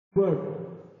Word.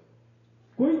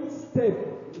 Quick step.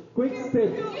 Quick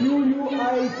step.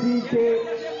 QUICKSTEP.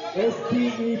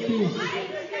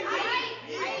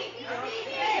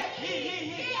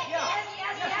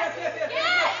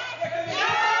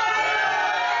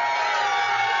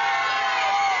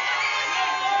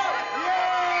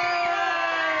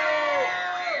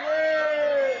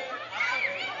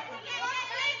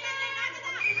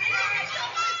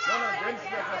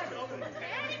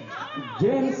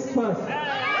 James first.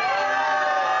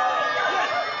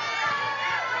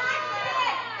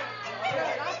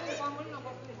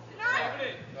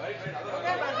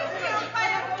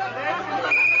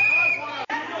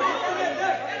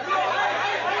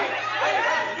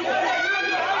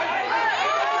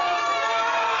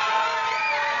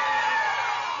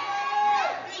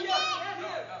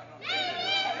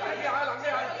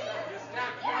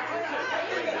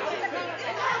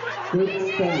 Quick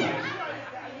stand.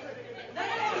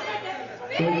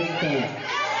 Quick stand.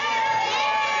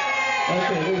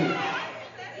 Okay, ready.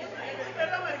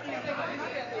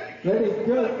 Ready,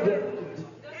 good.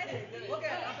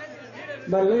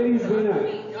 My ladies winner.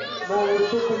 Now we'll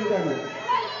put them down.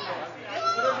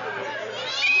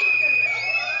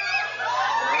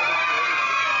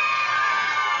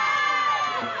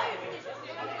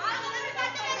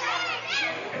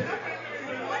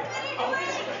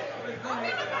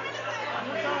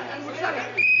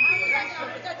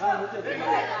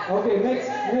 Okay,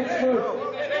 next word.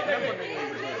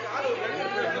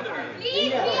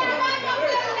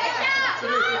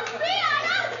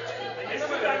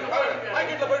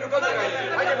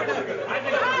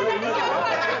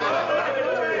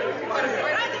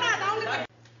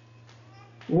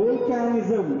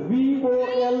 Volcanism.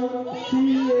 VOLCANISM.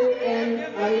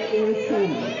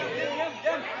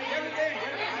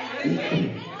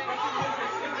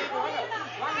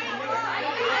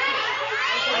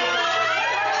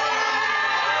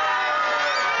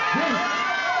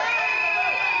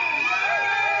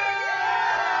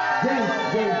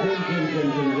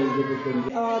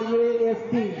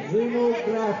 RAFT,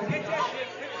 xenograph.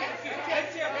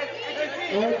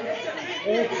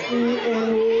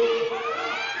 XENO,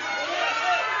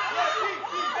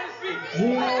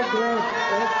 xenograph.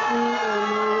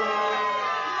 XENO,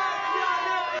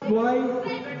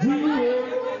 YGONATIC.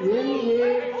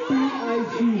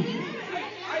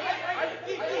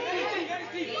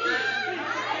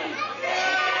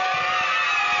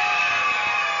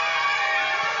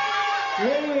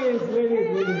 Ladies.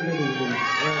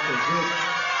 Okay, good.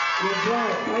 Good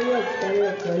job.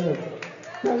 Tired.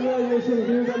 Congratulations.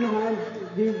 Give them a hand.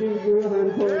 Give a hand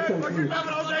for yourself. Question paper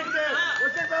outside there.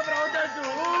 Question paper outside too.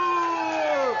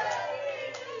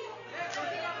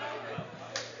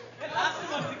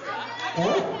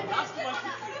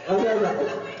 Okay.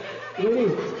 Ready?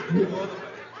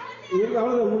 You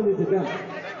all the moon is done.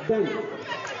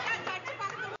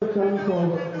 Come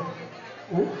forward.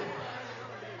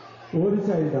 One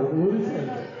side down.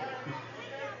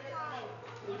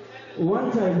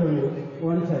 One side only.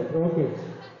 One side. Okay.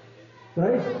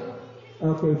 Right?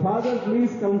 Okay. Father,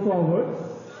 please come forward.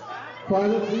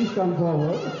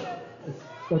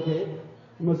 Okay.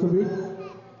 Masubi.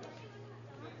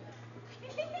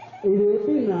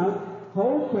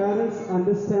 How parents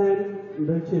understand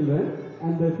their children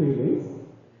and their feelings.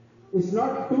 It's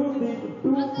not too deep,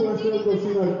 too personal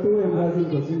question or too embarrassing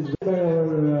questions. By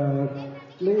our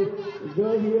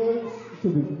girl here,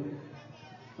 Subi.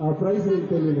 Our prize will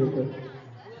tell you later.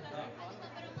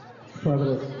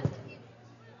 Father.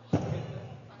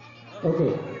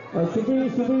 Okay. Subi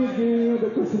is giving you the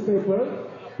question paper.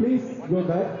 Please go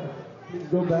back.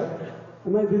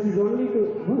 This is only to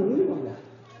only one.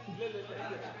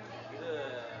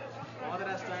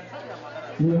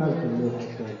 You have to.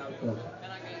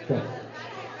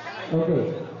 Okay.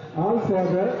 All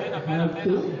father have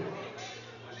to.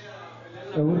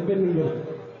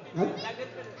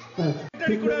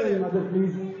 Mother,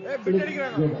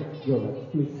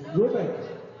 please go back.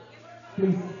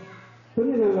 Please.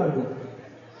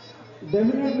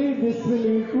 Definitely this will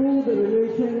improve the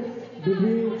relation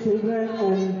between children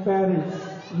and parents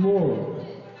more.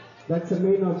 That's the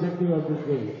main objective of this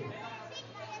game.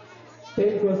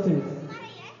 10 questions.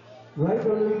 Write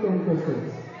only 10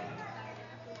 questions.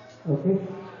 Okay?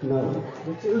 Now,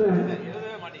 the children,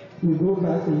 you go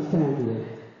back and stand here.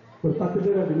 For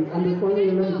particular, and the only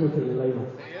 11 questions live.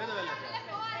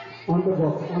 On the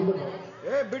box.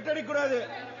 Hey, bittadi kurade.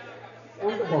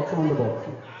 On the box.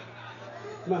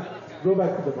 Now, go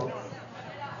back to the box.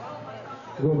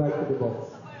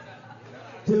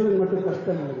 Children, what is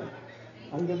custom?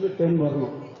 I'm going to 10 more.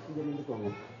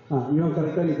 You are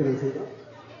correct. Can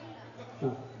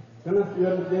you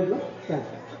are there? Stand.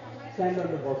 stand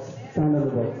on the box. Stand on the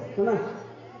box. Come on.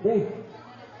 Hey,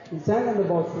 you stand on the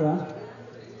box,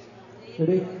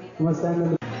 Ready? You must stand on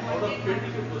the box. Out of 22%, 10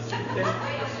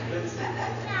 let's say,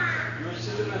 your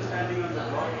children are standing on the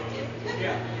block.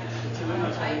 Yeah, the children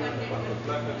are standing on the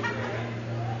block.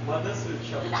 Mothers will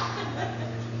shout. Mothers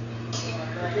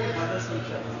will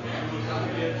shout. She will come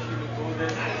here, she will go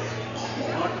there,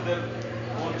 not to their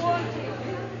own children.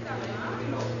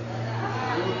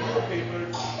 You will do the paper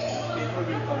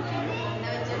will come to you.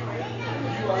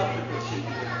 You ask the question.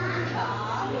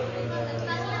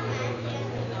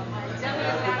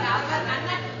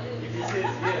 If he says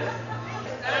yes,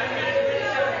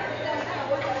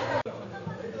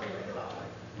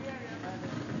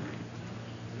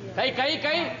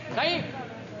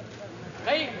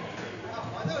 Kai.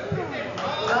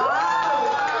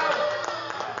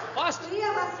 Fast.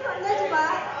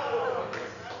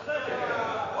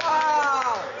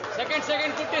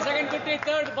 Second, Kutti,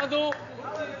 third, Madhu.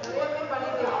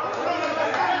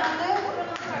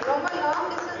 ரொம்ப long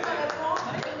டிஸ்டன்ஸ்ல இருக்கும்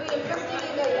ரொம்ப interesting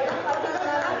இந்த இடம்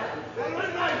பார்த்ததுனால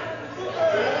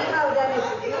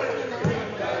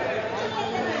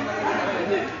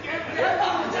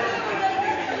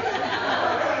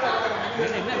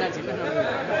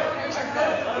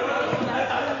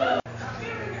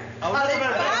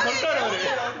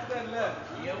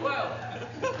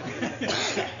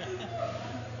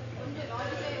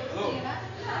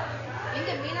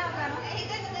எங்க மீனா காணோம்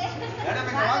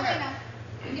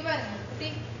இங்க பாருங்க குட்டி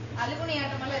அலுகுனி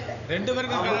ஆட்டமல இல்ல ரெண்டு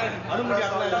பேருக்கும் அனுமதி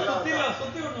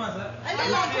சுத்தி விடுமா சார் இல்ல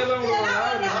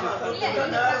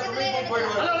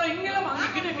இங்கலாம்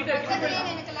கிட்ட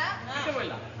நினைக்கலாம்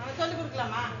போயிடலாம் அவன் சொல்லி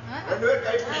கொடுக்கலாமா ரெண்டு பேர்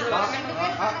கை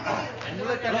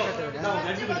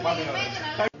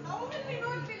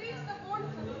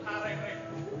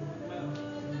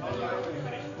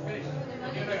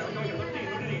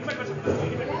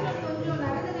கொஞ்சம்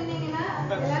நடந்து நின்னீங்கன்னா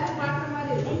எல்லாரும் பார்க்குற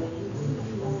மாதிரி இருக்கும்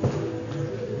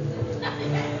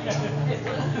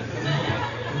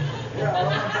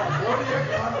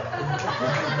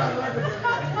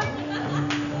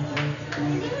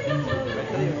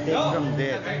from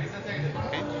there.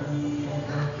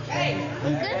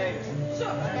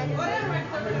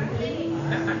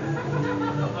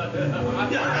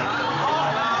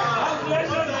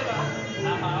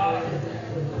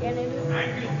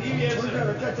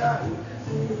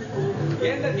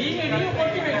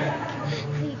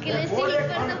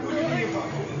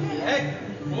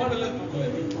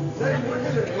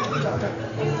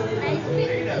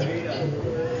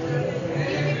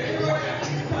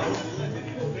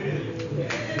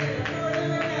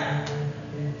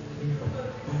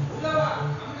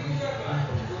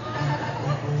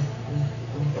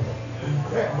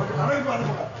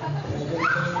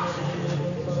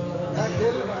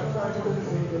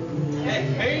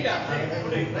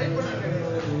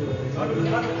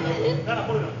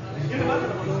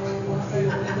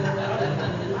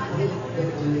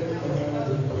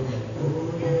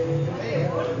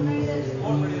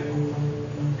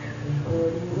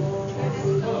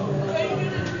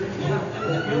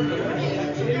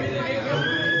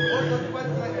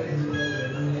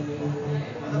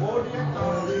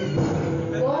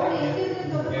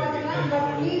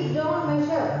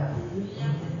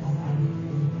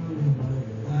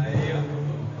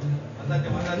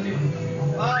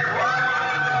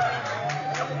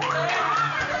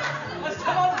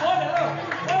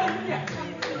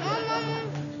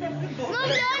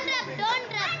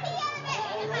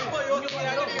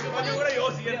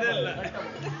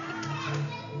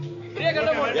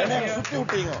 சுத்தி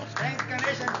விட்டீங்க. Thanks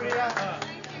Ganesh and Priya.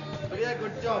 Priya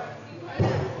good job.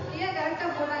 Priya correct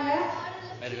போறாங்க.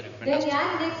 Then Yan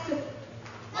next.